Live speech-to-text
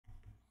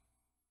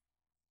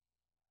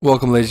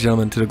Welcome, ladies and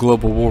gentlemen, to the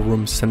Global War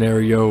Room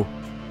Scenario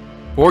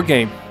board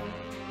game.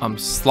 I'm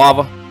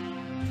Slava.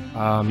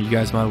 You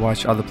guys might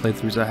watch other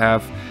playthroughs I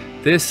have.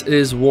 This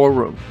is War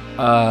Room.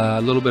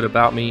 A little bit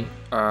about me.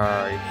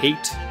 I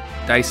hate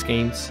dice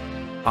games.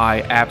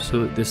 I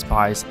absolutely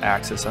despise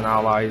Axis and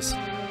Allies.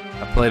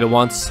 I played it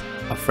once.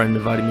 A friend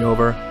invited me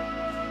over.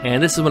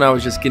 And this is when I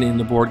was just getting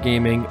into board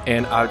gaming,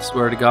 and I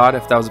swear to God,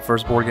 if that was the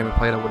first board game I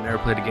played, I would never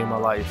play a game in my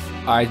life.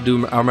 I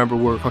remember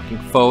we were cooking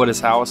pho at his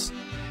house,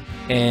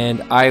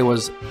 and I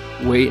was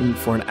waiting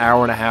for an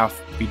hour and a half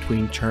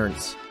between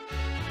turns.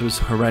 It was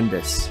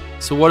horrendous.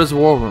 So what is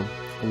War Room?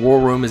 War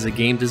Room is a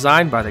game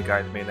designed by the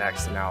guy that made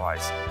Axis and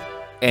Allies,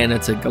 and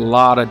it's a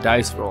lot of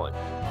dice rolling.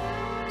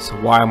 So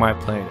why am I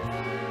playing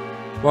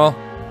it? Well,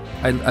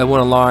 I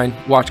went online,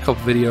 watched a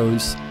couple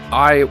videos.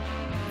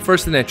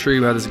 First thing that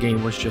intrigued me about this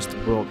game was just the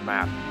world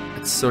map.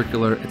 It's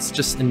circular, it's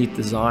just a neat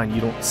design.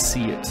 You don't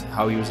see it,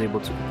 how he was able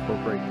to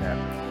incorporate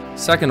that.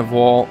 Second of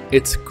all,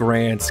 it's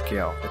grand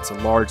scale. It's a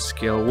large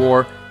scale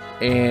war,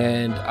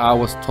 and I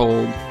was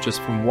told just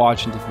from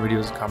watching different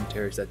videos and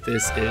commentaries that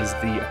this is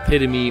the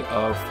epitome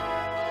of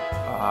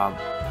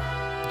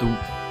the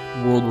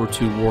World War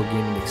II war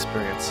gaming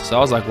experience. So I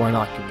was like, why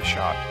not give it a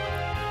shot?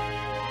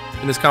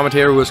 In this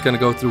commentary, we're just going to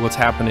go through what's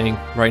happening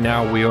right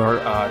now. We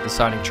are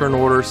deciding turn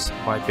orders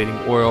by bidding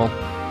oil,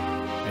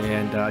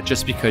 and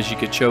just because you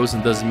get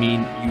chosen doesn't mean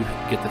you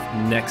get the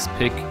next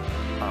pick.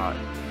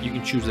 You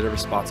can choose at every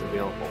spot's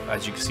available.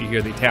 As you can see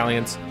here, the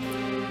Italians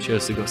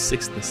chose to go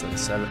 6th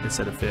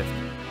instead of 5th.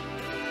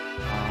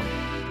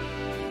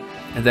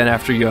 And then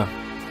after you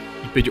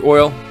bid your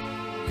oil,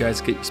 you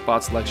guys get your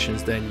spot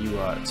selections, then you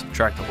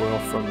subtract the oil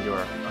from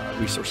your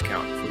resource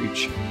count for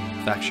each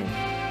faction.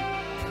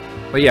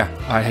 But yeah,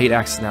 I hate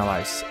Axis and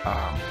Allies.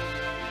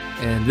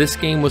 And this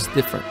game was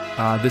different.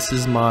 This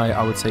is my,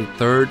 I would say,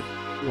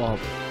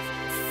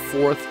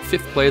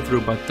 fifth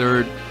playthrough, but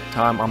third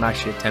time I'm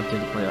actually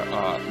attempting to play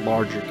a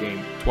larger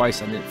game.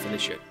 Twice I didn't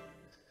finish it.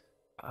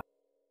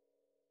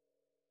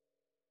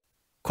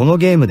 この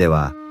ゲームで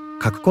は、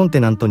各コン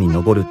テナントに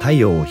上る太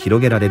陽を広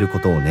げられるこ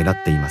とを願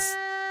っています。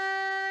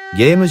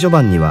ゲーム序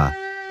盤には、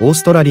オー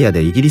ストラリア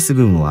でイギリス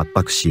軍を圧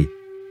迫し、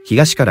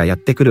東からやっ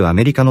てくるア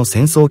メリカの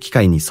戦争機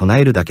会に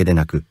備えるだけで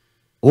なく、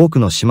多く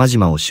の島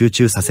々を集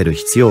中させる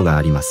必要が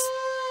あります。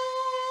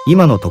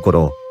今のとこ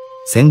ろ、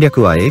戦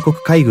略は英国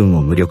海軍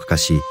を無力化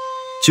し、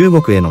中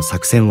国への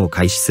作戦を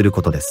開始する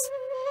ことです。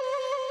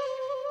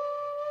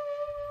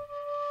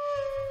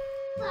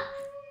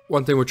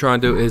One thing we're trying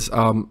to do is,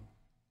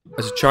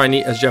 as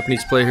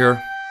Japanese player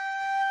here,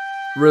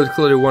 really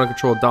clearly want to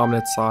control the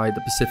dominant side,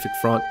 the Pacific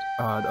front,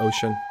 the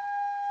ocean,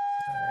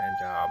 and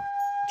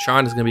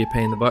China's going to be a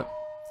pain in the butt.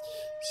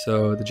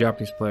 So the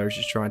Japanese players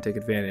just try and take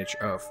advantage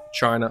of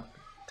China,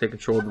 take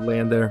control of the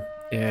land there,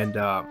 and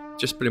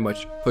just pretty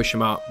much push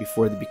them out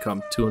before they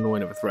become too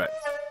annoying of a threat.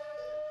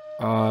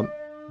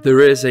 There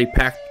is a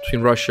pact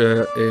between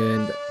Russia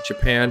and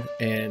Japan,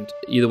 and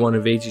either one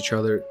invades each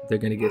other, they're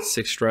going to get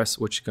 6 stress,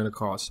 which is going to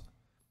cause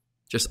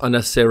just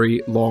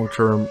unnecessary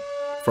long-term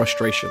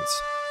frustrations.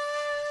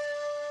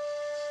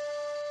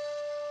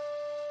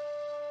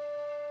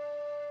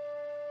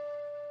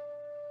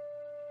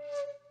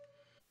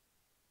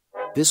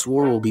 This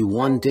war will be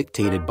one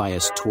dictated by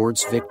us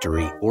towards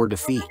victory or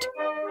defeat.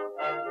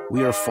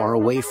 We are far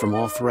away from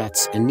all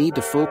threats and need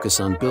to focus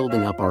on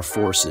building up our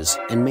forces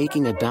and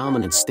making a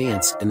dominant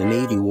stance in the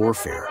Navy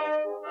warfare.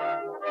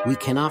 We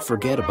cannot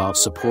forget about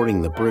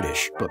supporting the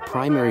British, but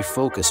primary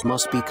focus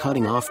must be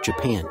cutting off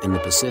Japan in the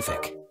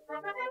Pacific.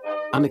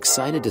 I'm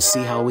excited to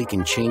see how we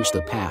can change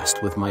the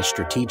past with my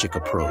strategic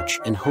approach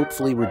and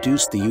hopefully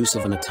reduce the use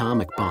of an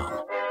atomic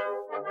bomb.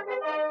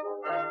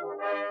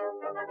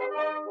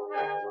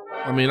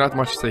 I mean, not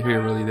much to say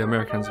here, really. The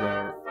Americans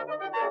are...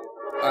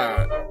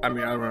 I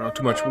mean, I don't know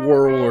too much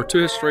World War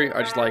II history.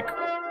 I just like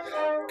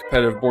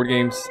competitive board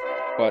games.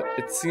 But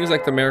it seems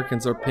like the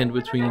Americans are pinned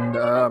between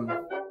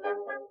the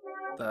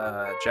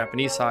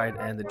Japanese side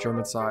and the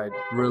German side,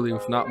 really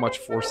with not much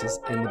forces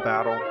in the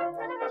battle.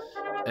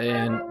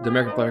 And the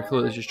American player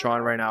clearly is just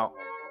trying right now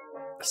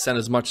send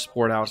as much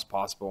support out as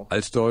possible.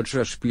 Als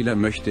deutscher Spieler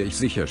möchte ich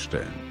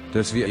sicherstellen,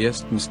 dass wir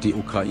erstens die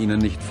Ukraine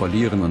nicht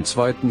verlieren und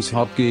zweitens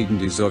hart gegen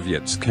die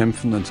Sowjets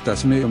kämpfen und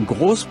das wir um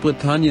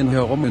Großbritannien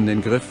herum in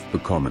den Griff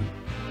bekommen.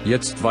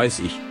 Jetzt weiß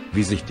ich,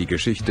 wie sich die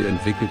Geschichte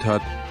entwickelt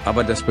hat,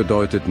 aber das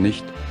bedeutet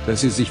nicht,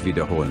 dass sie sich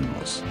wiederholen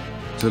muss.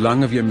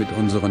 Solange wir mit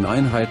unseren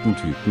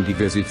Einheitentypen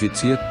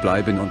diversifiziert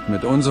bleiben und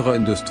mit unserer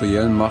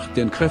industriellen Macht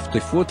den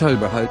Kräftevorteil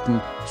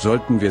behalten,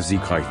 sollten wir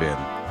siegreich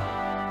werden.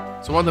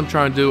 So what I'm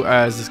trying to do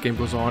as this game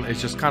goes on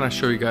is just kind of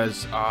show you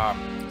guys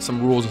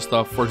some rules and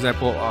stuff. For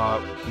example,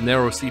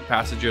 narrow sea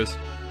passages.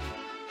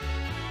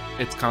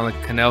 It's kind of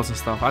like canals and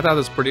stuff. I thought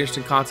this was a pretty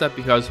interesting concept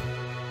because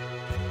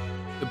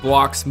it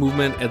blocks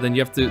movement, and then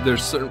you have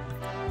to,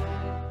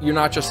 you're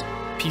not just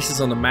pieces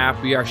on the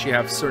map, you actually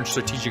have certain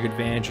strategic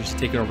advantages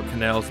taking over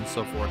canals and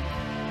so forth.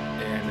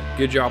 And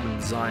good job in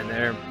design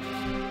there.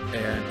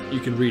 And you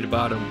can read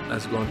about them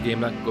as we go in the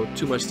game. I can go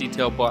too much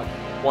detail, but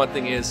one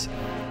thing is,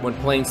 when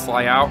planes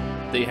fly out,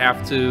 they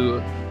have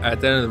to at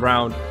the end of the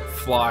round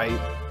fly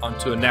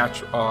onto a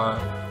natural,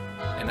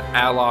 an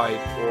allied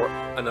or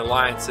an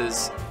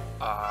alliance's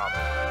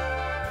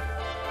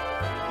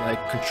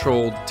like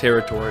controlled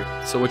territory.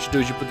 So what you do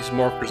is you put these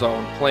markers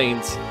on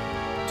planes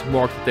to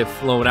mark that they've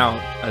flown out,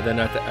 and then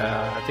at the,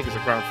 I think it's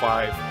at round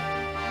 5,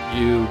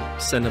 you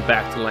send them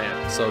back to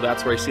land. So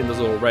that's where you see those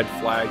little red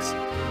flags.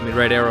 I mean,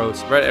 red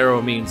arrows. Red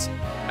arrow means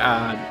the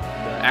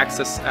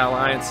Axis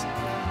Alliance.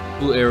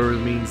 Blue arrow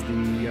means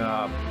the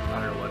I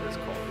don't know what it's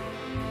called.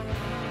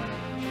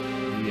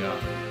 The I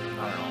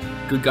don't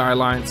know, Good Guy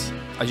Alliance.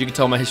 As you can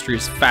tell, my history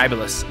is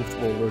fabulous with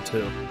World War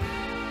II.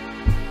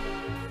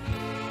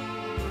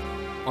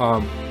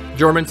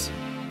 Germans,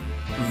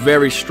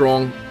 very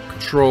strong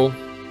control,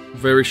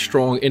 very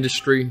strong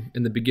industry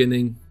in the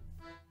beginning.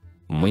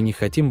 Мы не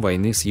хотим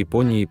войны с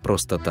Японией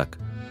просто так.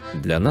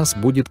 Для нас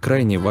будет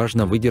крайне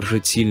важно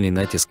выдержать сильный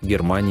натиск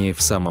Германии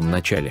в самом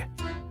начале.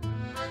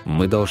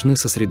 Мы должны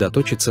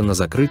сосредоточиться на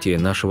закрытии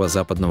нашего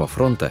Западного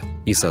фронта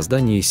и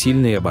создании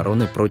сильной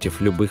обороны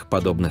против любых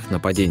подобных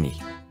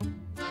нападений.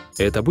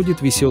 Это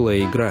будет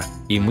веселая игра,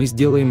 и мы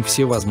сделаем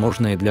все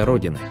возможное для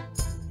Родины.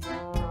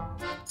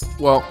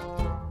 Well,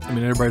 I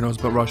mean, everybody knows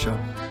about Russia.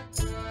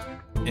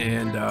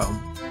 And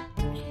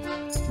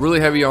really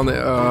heavy on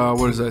the,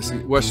 what is this,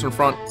 Western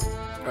Front.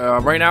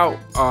 Right now,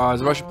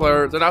 as a Russian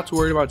player, they're not too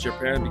worried about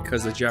Japan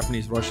because the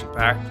Japanese-Russian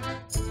pact,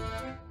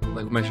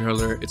 like we mentioned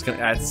earlier, it's going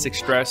to add 6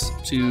 stress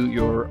to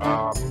your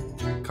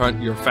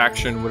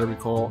faction, whatever you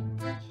call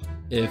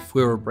it, if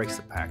whoever breaks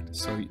the pact.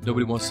 So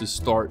nobody wants to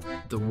start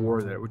the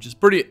war there, which is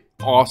pretty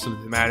awesome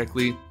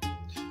thematically.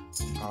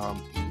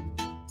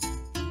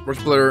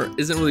 Russian player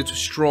isn't really too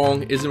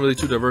strong, isn't really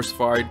too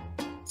diversified.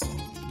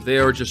 They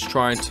are just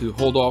trying to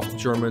hold off the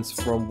Germans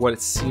from what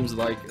it seems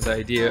like the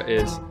idea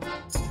is.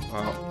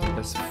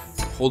 Let's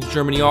hold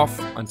Germany off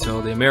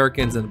until the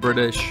Americans and the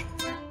British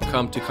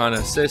come to kind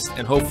of assist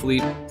and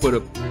hopefully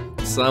put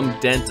some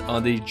dent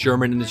on the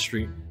German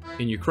industry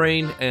in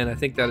Ukraine. And I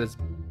think that is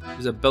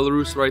that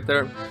Belarus right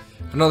there.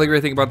 Another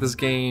great thing about this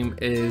game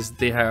is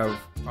they have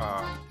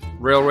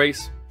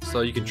railways,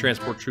 so you can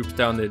transport troops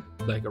down to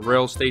like a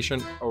rail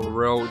station or a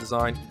rail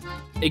design.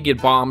 They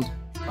get bombed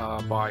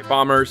by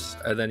bombers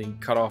and then you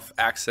cut off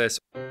access.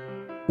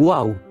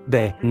 Wow,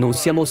 beh, non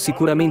siamo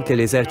sicuramente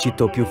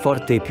l'esercito più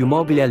forte e più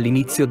mobile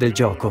all'inizio del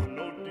gioco.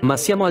 Ma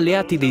siamo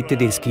alleati dei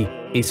tedeschi,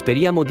 e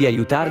speriamo di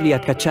aiutarli a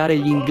cacciare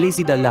gli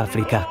inglesi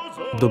dall'Africa.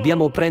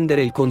 Dobbiamo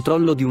prendere il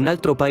controllo di un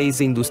altro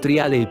paese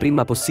industriale il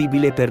prima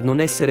possibile per non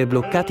essere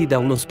bloccati da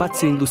uno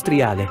spazio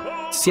industriale.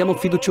 Siamo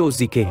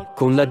fiduciosi che,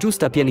 con la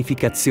giusta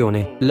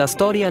pianificazione, la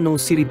storia non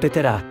si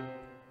ripeterà.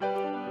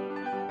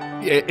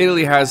 Yeah,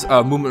 Italy has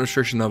a movement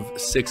restriction of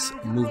 6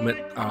 movement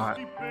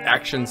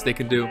actions they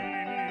can do.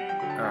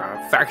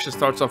 Faction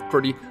starts off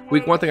pretty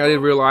weak. One thing I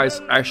didn't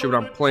realize actually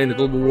when I'm playing the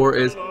Global War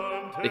is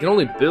they can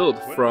only build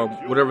from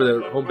whatever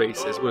their home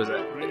base is. What is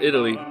that?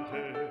 Italy.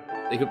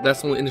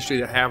 That's the only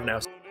industry they have now.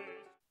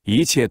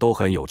 一切都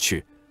很有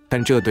趣，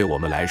但这对我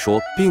们来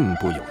说并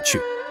不有趣。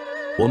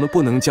我们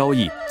不能交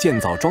易、建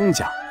造装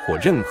甲或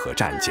任何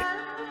战舰，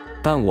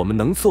但我们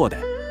能做的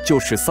就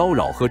是骚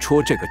扰和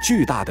戳这个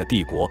巨大的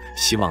帝国，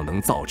希望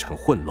能造成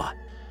混乱。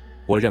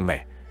我认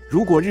为，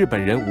如果日本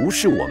人无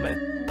视我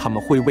们，他们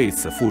会为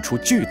此付出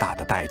巨大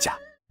的代价。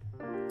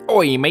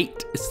Oi,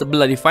 mate! It's the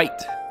bloody fight,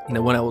 and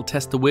the one that will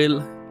test the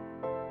will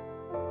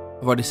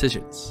of our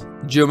decisions.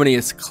 Germany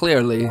is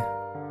clearly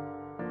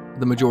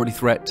the majority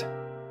threat,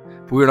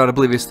 but we are not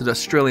oblivious to the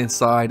Australian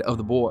side of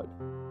the board.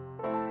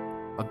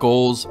 Our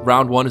goals,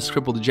 round 1, is to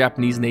cripple the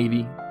Japanese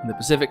Navy in the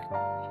Pacific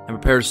and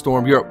prepare to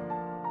storm Europe.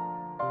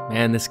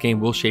 Man, this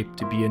game will shape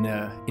to be an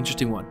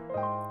interesting one.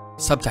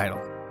 Subtitle: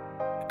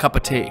 A Cup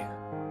of Tea.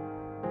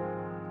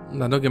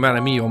 Now, don't get mad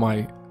at me, all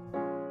my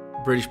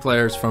British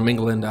players from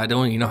England. I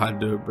don't even know how to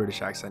do a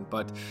British accent,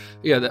 but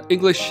yeah,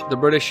 the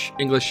British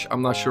English,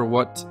 I'm not sure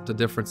what the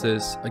difference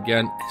is.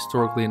 Again,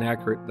 historically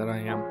inaccurate that I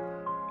am.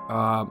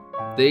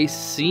 They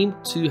seem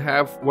to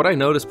have, what I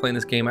noticed playing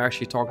this game, I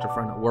actually talked to a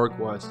friend at work,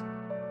 was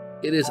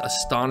it is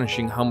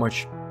astonishing how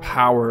much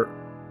power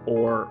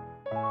or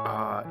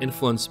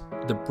influence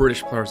the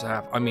British players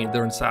have. I mean,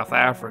 they're in South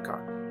Africa,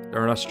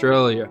 they're in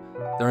Australia,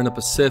 they're in the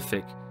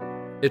Pacific.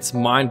 It's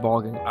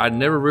mind-boggling. I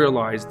never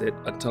realized it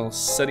until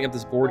setting up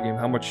this board game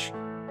how much,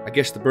 I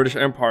guess, the British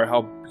Empire,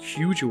 how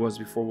huge it was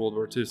before World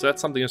War II. So that's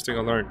something interesting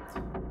I learned.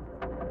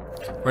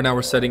 Right now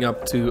we're setting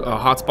up to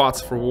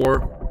hotspots for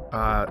war.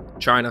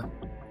 China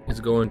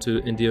is going to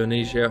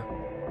Indonesia.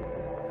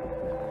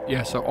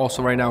 Yeah, so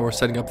also right now we're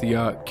setting up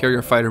the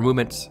carrier fighter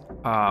movements.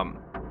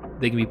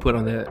 They can be put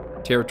on the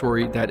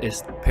territory that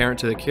is parent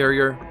to the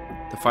carrier,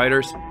 the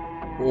fighters,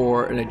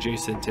 or an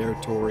adjacent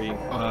territory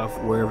of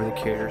wherever the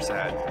carrier's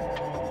at.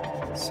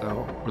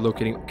 So we're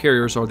locating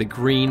carriers are the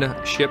green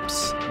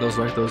ships. Those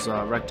are like those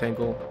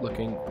rectangle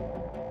looking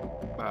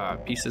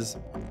pieces.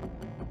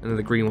 And then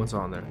the green ones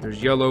on there.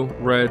 There's yellow,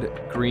 red,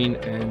 green,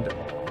 and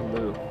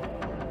blue.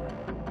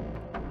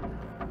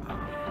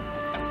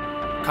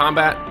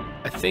 Combat,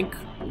 I think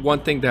one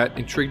thing that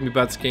intrigued me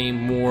about this game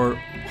more,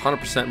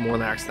 100% more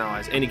than Axis and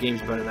Allies, any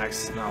game's better than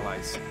Axis and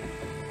Allies,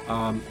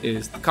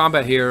 is the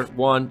combat here.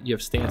 One, you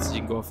have stances, you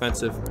can go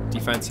offensive,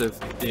 defensive,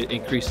 it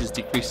increases,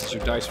 decreases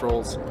your dice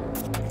rolls.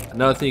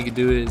 Another thing you can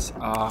do is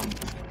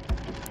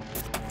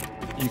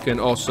you can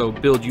also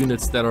build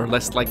units that are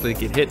less likely to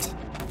get hit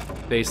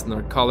based on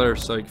their color,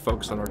 so you can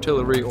focus on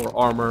artillery or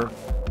armor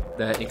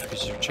that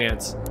increases your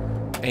chance.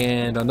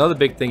 And another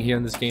big thing here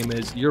in this game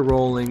is you're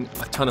rolling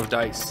a ton of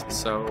dice.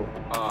 So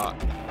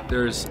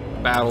there's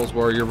battles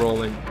where you're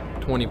rolling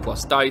 20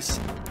 plus dice,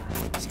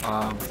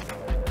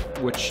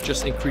 which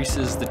just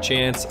increases the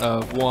chance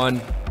of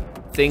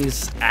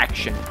things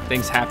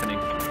happening,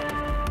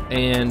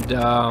 and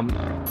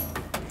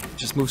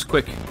just moves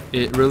quick.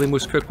 It really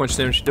moves quick once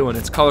you know what you're doing.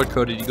 It's color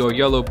coded. You go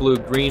yellow, blue,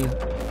 green.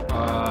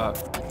 I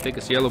think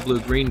it's yellow, blue,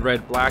 green,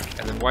 red, black,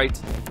 and then white.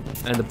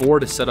 And the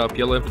board is set up: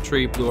 yellow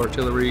infantry, blue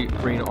artillery,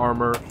 green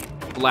armor,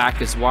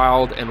 black is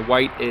wild, and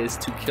white is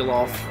to kill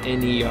off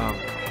any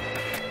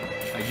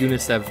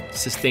units that have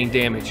sustained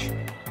damage.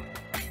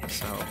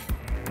 So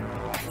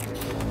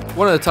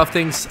one of the tough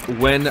things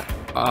when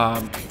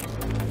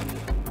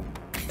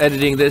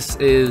editing this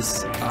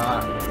is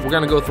we're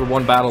gonna go through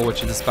one battle,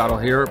 which is this battle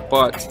here,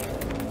 but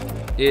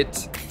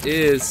it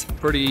is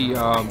pretty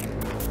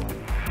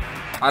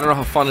I don't know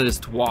how fun it is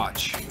to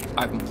watch.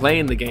 I've been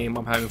playing the game,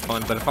 I'm having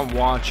fun, but if I'm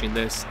watching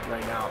this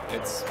right now,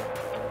 it's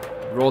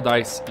roll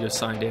dice, you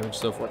assign damage,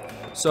 so forth.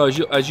 So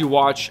as you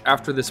watch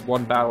after this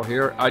one battle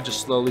here, I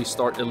just slowly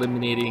start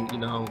eliminating, you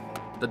know,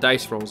 the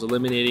dice rolls,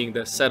 eliminating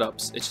the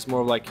setups. It's just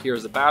more like,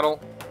 here's the battle.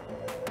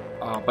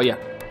 But yeah,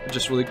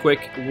 just really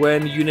quick,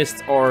 when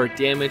units are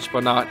damaged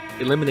but not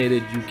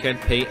eliminated, you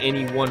can't pay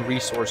any one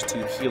resource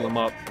to heal them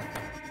up.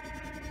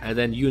 And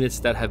then units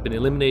that have been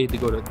eliminated, they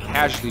go to the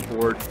casualty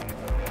board,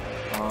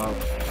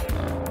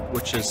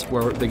 which is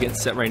where they get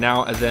set right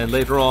now. And then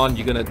later on,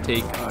 you're gonna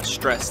take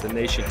stress. The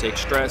nation takes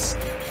stress.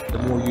 The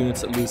more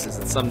units it loses.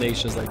 And some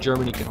nations like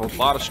Germany can hold a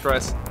lot of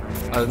stress.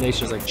 Other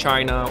nations like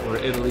China or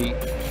Italy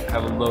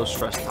have a low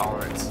stress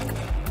tolerance.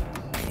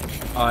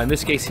 In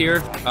this case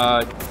here,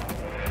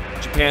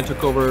 Japan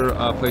took over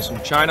a place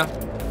from China.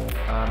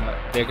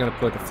 They're gonna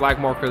put the flag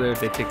marker there.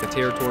 They take the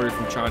territory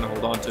from China,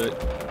 hold on to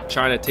it.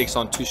 China takes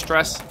on 2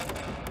 stress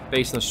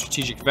based on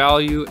strategic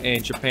value,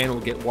 and Japan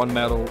will get 1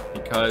 medal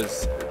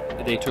because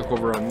they took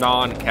over a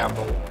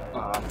non-capital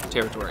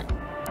territory.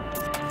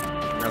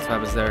 And that's what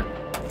happens there.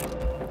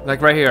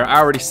 Like right here, I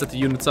already set the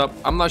units up.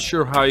 I'm not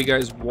sure how you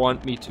guys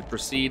want me to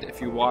proceed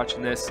if you're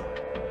watching this.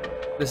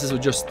 This is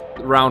just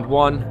round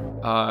 1.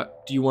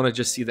 Do you want to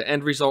just see the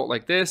end result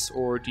like this,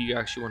 or do you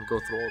actually want to go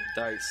through all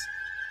the dice?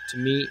 To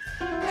me,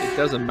 it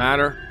doesn't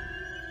matter.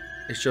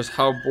 It's just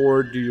how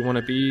bored do you want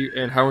to be,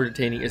 and how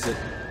entertaining is it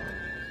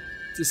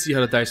to see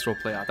how the dice roll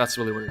play out. That's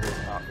really what it is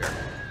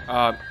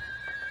about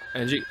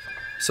here.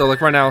 So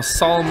like right now,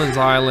 Solomon's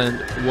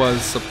Island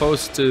was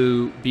supposed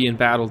to be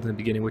embattled in the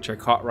beginning, which I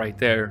caught right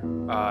there.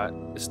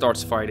 It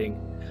starts fighting.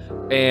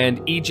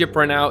 And Egypt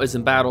right now is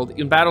embattled.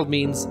 Embattled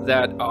means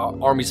that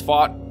armies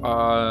fought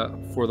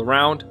for the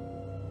round,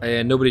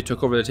 and nobody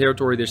took over the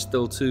territory. There's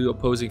still 2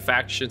 opposing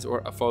factions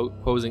or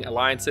opposing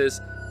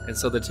alliances, and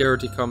so the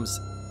territory comes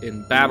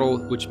in battle,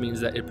 which means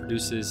that it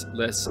produces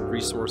less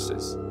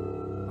resources.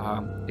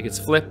 It gets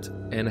flipped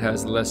and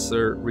has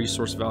lesser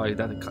resource value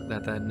that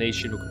the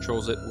nation who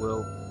controls it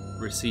will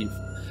receive.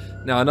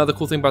 Now, another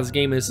cool thing about this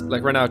game is,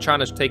 like right now,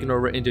 China's taken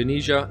over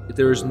Indonesia.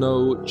 There's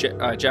no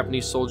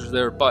Japanese soldiers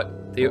there, but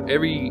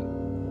every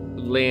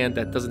land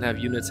that doesn't have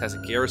units has a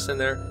garrison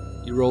there.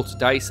 You roll 2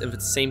 dice. If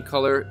it's the same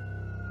color,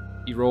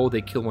 you roll,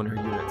 they kill one of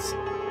your units.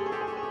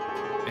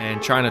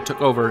 And China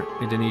took over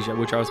Indonesia,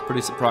 which I was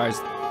pretty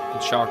surprised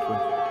and shocked with.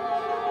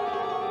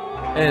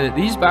 And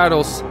these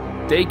battles,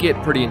 they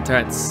get pretty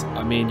intense.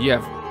 I mean, you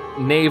have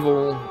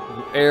naval,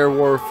 air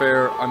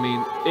warfare. I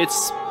mean,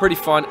 it's pretty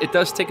fun. It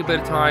does take a bit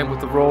of time with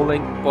the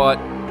rolling, but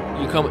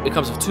it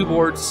comes with 2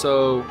 boards,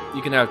 so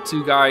you can have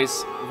 2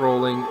 guys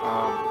rolling.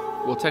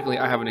 Well, technically,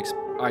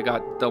 I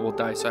got double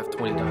dice, so I have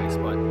 20 dice,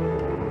 but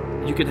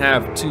you can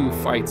have 2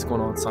 fights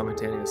going on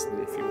simultaneously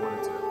if you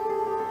wanted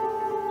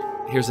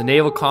to. Here's a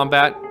naval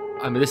combat.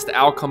 I mean, this is the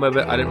outcome of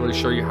it. I didn't really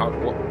show you how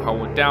it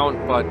went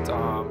down, but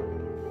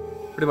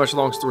pretty much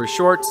long story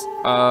short,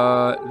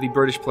 the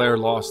British player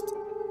lost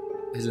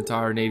his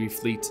entire Navy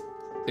fleet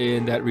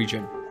in that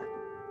region.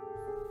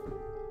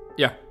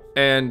 Yeah,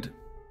 and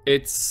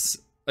it's,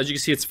 as you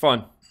can see, it's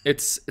fun.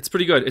 It's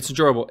pretty good. It's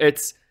enjoyable.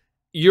 It's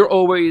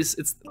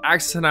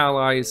Axis and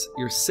Allies.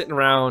 You're sitting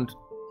around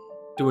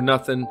doing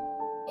nothing.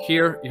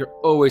 Here, you're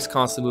always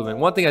constantly moving.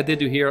 One thing I did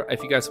do here,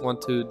 if you guys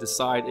want to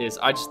decide, is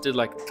I just did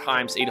like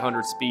times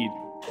 800 speed.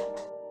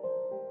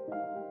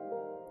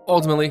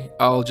 Ultimately,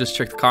 I'll just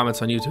check the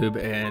comments on YouTube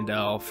and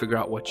I'll figure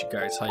out how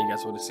you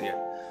guys want to see it.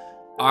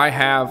 I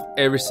have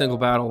every single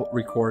battle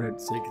recorded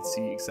so you can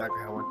see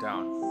exactly how it went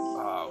down.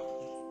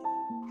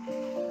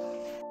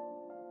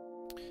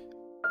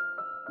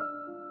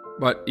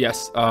 But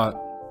yes,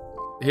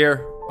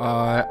 here,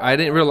 I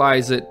didn't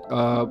realize that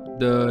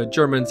the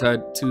Germans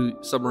had 2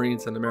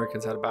 submarines and the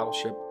Americans had a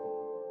battleship.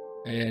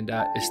 and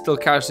it's still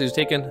casualties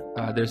taken.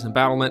 There's an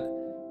embattlement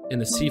in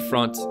the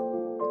seafront.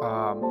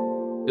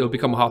 It'll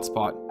become a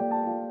hotspot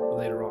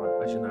later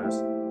on, as you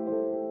notice.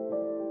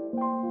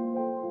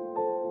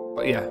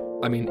 But yeah,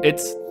 I mean,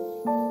 it's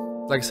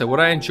like I said, what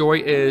I enjoy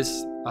is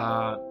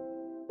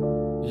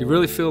you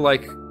really feel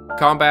like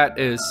combat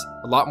is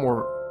a lot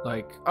more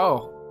like,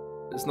 oh,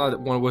 it's not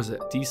one, was it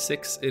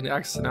D6 in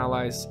Axis and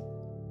Allies?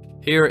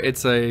 Here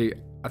it's I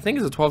think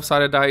it's a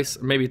 12-sided dice,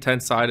 or maybe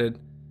 10-sided,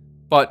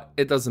 but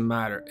it doesn't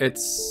matter. It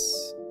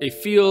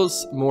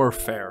feels more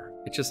fair.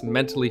 It just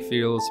mentally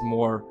feels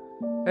more,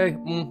 hey,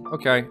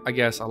 okay, I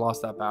guess I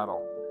lost that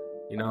battle.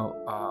 You know,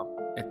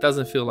 it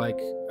doesn't feel like,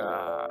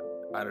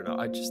 I don't know,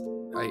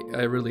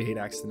 I really hate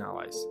Axis and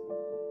Allies.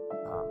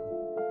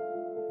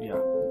 Yeah,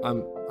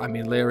 I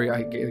mean, Larry,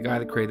 the guy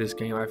that created this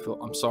game,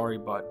 I'm sorry,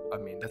 but I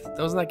mean,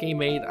 wasn't that game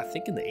made, I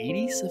think in the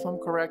 80s, if I'm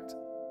correct?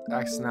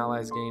 Axis and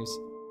Allies games.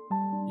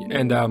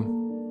 And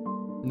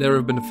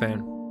never been a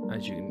fan,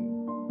 as you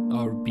can,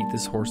 I'll beat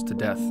this horse to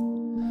death.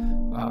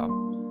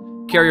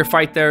 Carrier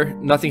fight there,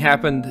 nothing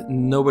happened,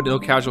 no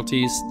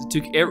casualties.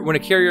 When a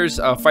carrier's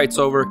fight's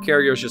over,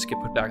 carriers just get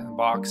put back in the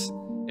box.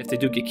 If they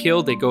do get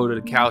killed, they go to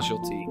the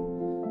casualty.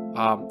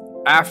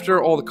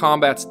 After all the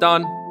combat's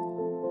done,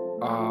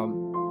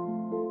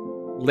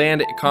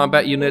 land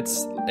combat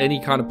units, any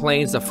kind of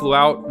planes that flew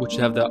out, which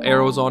have the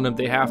arrows on them,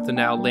 they have to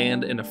now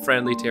land in a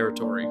friendly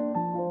territory.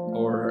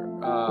 Or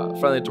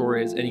friendly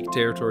territory is any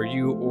territory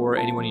you or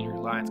anyone in your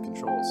alliance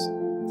controls.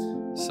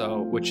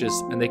 So,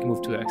 and they can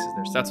move 2 X's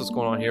there. So that's what's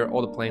going on here. All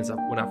the planes that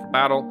went out for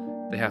battle,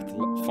 they have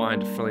to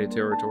find a friendly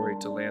territory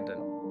to land in.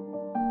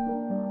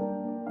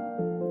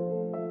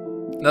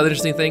 Another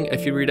interesting thing,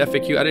 if you read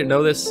FAQ, I didn't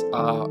know this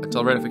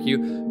until I read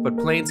FAQ, but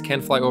planes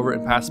can fly over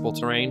impassable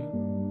terrain.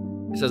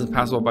 It says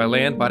impassable by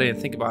land, but I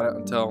didn't think about it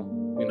until,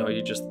 you know,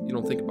 you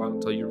don't think about it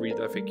until you read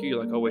the FAQ.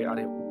 You're like, oh wait,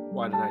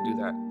 why did I do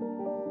that?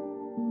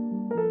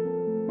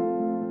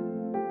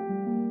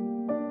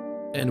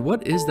 And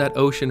what is that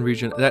ocean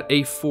region? That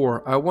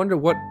A4. I wonder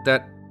what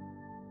that...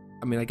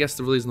 I mean, I guess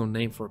there really is no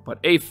name for it.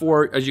 But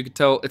A4, as you can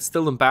tell, it's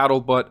still in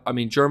battle. But, I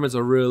mean, Germans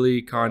are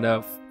really kind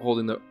of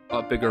holding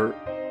a bigger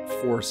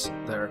force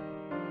there.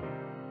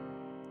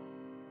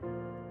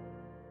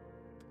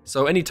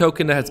 So any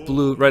token that has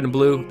blue, red and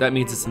blue, that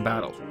means it's in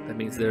battle. That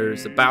means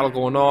there's a battle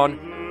going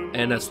on.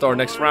 And at start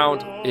next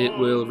round, it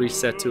will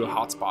reset to a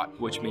hotspot.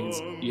 Which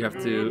means you have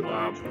to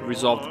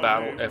resolve the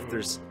battle if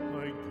there's...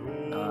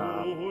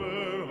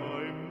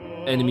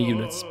 enemy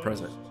units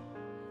present.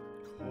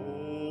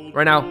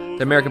 Right now,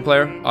 the American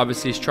player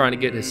obviously is trying to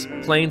get his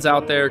planes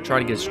out there,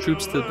 trying to get his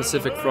troops to the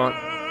Pacific front,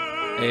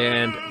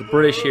 and the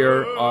British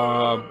here,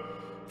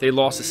 they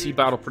lost the sea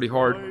battle pretty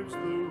hard,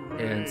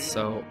 and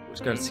so we're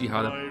just going to see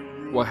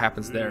what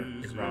happens there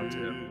in round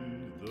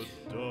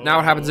 2. Now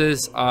what happens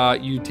is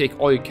you take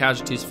all your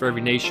casualties for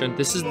every nation.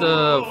 This is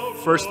the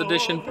first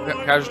edition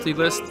casualty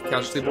list,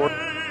 casualty board.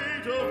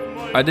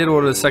 I did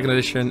order the second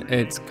edition.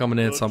 It's coming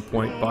in at some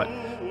point, but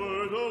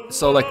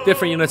so like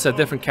different units have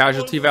different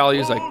casualty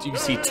values. Like you can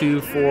see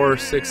 2, 4,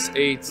 6,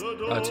 8,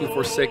 2,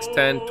 4, 6,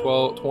 10,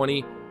 12,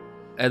 20.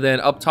 And then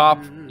up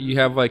top, you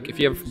have like, if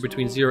you have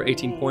between 0 and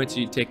 18 points,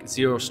 you take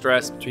 0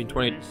 stress. Between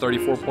 20 and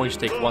 34 points,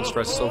 you take 1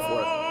 stress, and so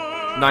forth.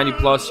 90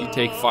 plus, you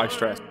take 5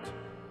 stress.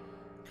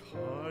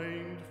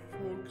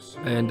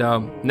 And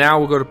now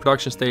we'll go to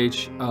production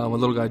stage. When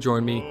Little Guy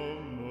joined me,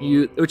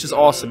 which is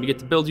awesome. You get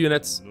to build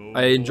units.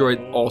 I enjoy it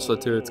also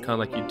too. It's kind of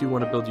like you do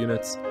want to build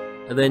units.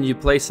 And then you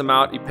place them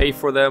out, you pay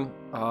for them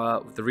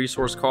with the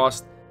resource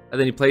cost, and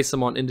then you place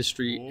them on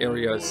industry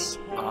areas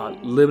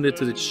limited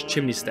to the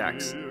chimney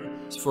stacks.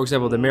 So for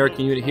example, the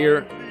American unit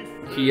here,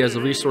 he has a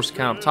resource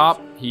account up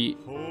top, he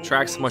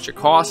tracks how much it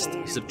costs,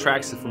 he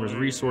subtracts it from his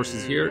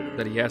resources here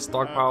that he has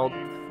stockpiled.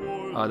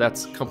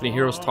 That's company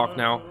heroes talk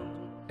now.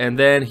 And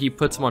then he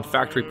puts them on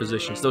factory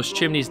positions. Those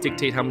chimneys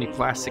dictate how many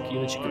plastic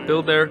units you can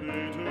build there.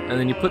 And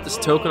then you put this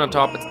token on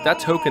top. That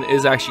token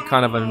is actually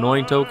kind of an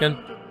annoying token.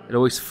 It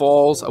always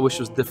falls. I wish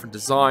it was a different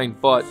design,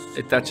 but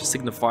that just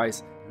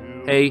signifies,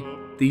 hey,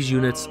 these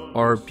units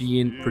are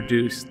being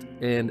produced.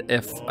 And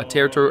if a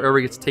territory ever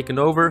gets taken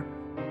over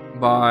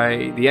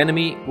by the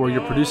enemy where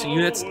you're producing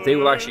units, they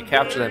will actually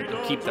capture them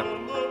and keep them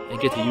and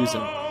get to use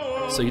them.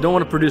 So you don't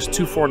want to produce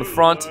too far in the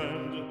front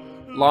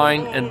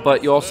line,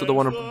 but you also don't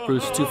want to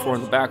produce too far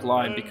in the back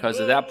line, because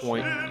at that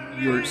point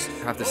you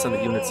have to send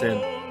the units in.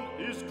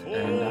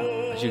 And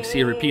as you can see,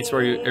 it repeats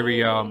for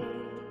every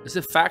is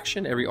it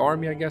faction? Every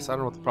army, I guess? I don't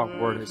know what the proper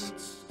word is.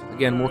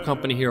 Again, more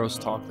company heroes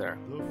talk there.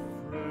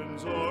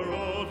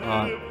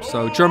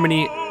 So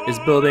Germany is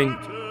building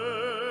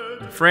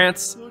in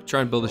France,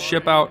 trying to build a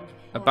ship out,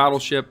 a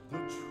battleship,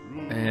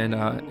 and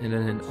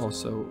then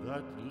also,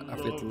 I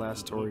forget the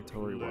last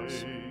territory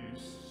was.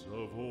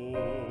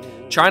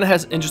 China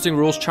has interesting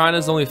rules. China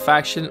is the only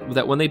faction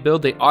that when they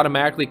build, they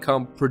automatically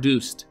come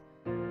produced.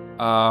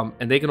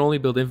 And they can only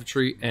build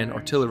infantry and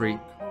artillery.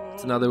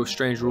 It's another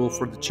strange rule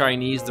for the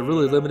Chinese. They're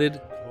really limited.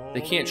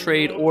 They can't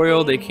trade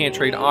oil. They can't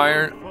trade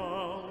iron.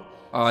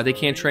 They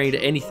can't trade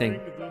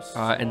anything.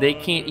 And they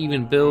can't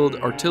even build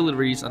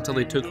artilleries until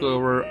they took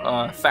over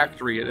a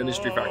factory, an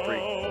industry factory.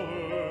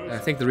 And I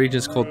think the region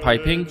is called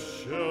Peiping.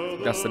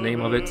 That's the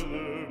name of it.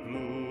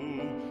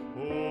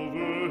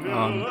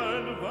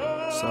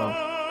 So,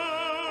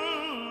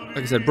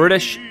 like I said,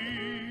 British.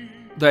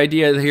 The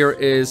idea here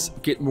is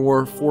get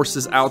more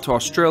forces out to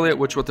Australia,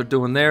 which is what they're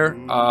doing there.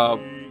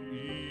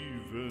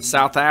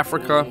 South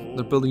Africa,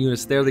 they're building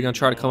units there. They're going to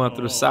try to come up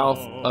through the south,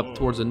 up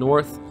towards the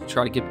north,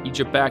 try to get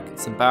Egypt back.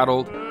 It's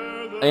embattled.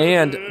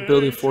 And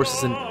building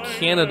forces in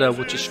Canada,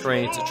 which is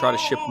strange, to try to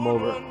ship them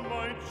over.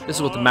 This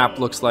is what the map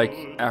looks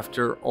like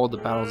after all the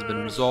battles have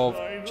been resolved.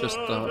 Just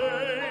the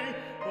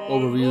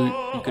overview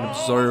you can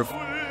observe.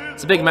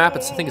 It's a big map. I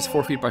think it's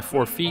 4 feet by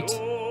 4 feet.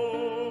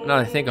 Now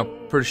I think, I'm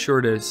pretty sure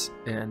it is.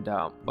 And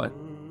but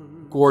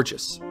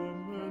gorgeous.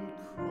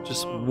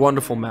 Just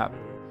wonderful map.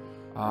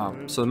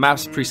 So the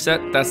map's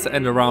preset. That's the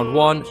end of round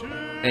 1.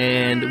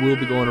 And we'll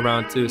be going to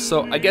round 2.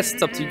 So I guess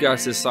it's up to you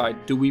guys to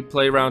decide. Do we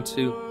play round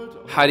 2?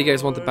 How do you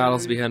guys want the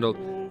battles to be handled?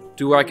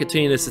 Do I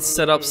continue this? It's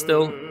set up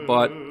still,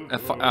 but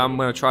I'm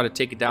going to try to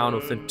take it down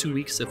within 2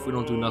 weeks if we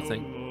don't do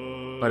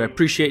nothing. But I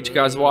appreciate you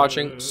guys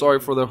watching. Sorry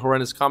for the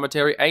horrendous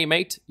commentary. Hey,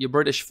 mate, you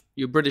British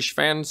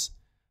fans.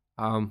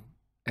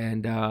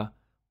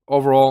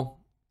 Overall,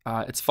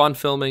 it's fun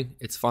filming.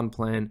 It's fun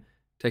playing.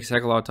 Takes a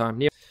heck of a lot of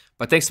time. Yeah.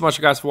 But thanks so much,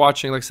 guys, for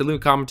watching. Like I said, leave a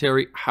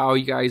commentary how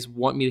you guys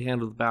want me to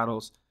handle the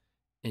battles.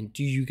 And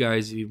do you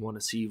guys even want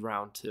to see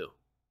round 2?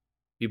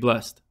 Be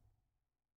blessed.